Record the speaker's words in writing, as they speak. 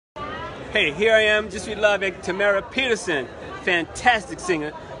Hey, here I am, just with love at Tamara Peterson. Fantastic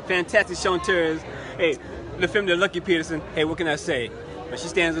singer, fantastic chanteurs. Hey, the film The Lucky Peterson. Hey, what can I say? But she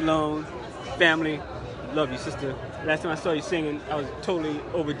stands alone, family. Love you, sister. Last time I saw you singing, I was totally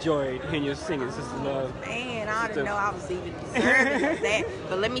overjoyed hearing you singing, Sister Love. Man, I didn't know I was even deserving of that.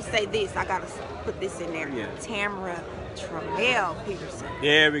 But let me say this, I gotta put this in there. Yeah. Tamara Tramell Peterson.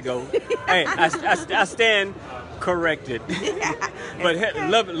 There we go. Hey, I stand corrected. But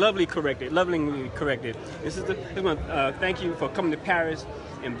lovely corrected, lovingly corrected. And sister, I just want to thank you for coming to Paris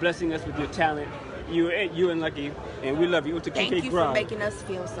and blessing us with your talent. You and Lucky, and we love you. Thank you for making us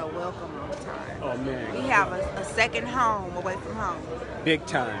feel so welcome all the time. Oh man, we have a second home away from home. Big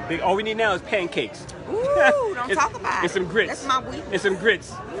time. Big. All we need now is pancakes. Ooh, don't talk about it. And some grits. That's my weakness. And some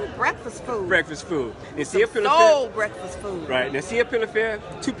grits. Ooh, breakfast food. Breakfast food. And see breakfast food. Right. Now see a pill affair,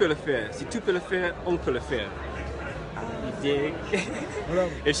 two pill affair. See two pill affair, un pill affair. You dig?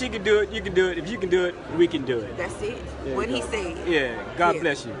 If she can do it, you can do it. If you can do it, we can do it. That's it. What he said. Yeah. God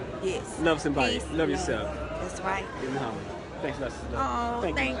bless you. Yes. Love somebody. Peace. Love yourself. That's right. Thanks a lot, sister. Oh,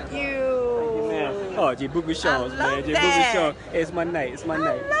 thank you. Thank you, man. Oh, Jibuku Shaw's, man. Jibuku Shaw. It's my night. It's my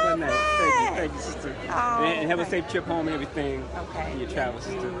night. It's my night. Thank you, sister. Oh, and have a safe trip home and everything. Okay. In your travels,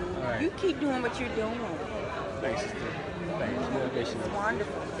 sister. All right. You keep doing what you're doing. Thanks, sister. Thanks. Motivation. It's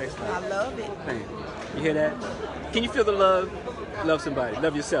wonderful. Thanks, I love it. Thank you. You hear that? Can you feel the love? Love somebody.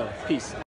 Love yourself. Peace.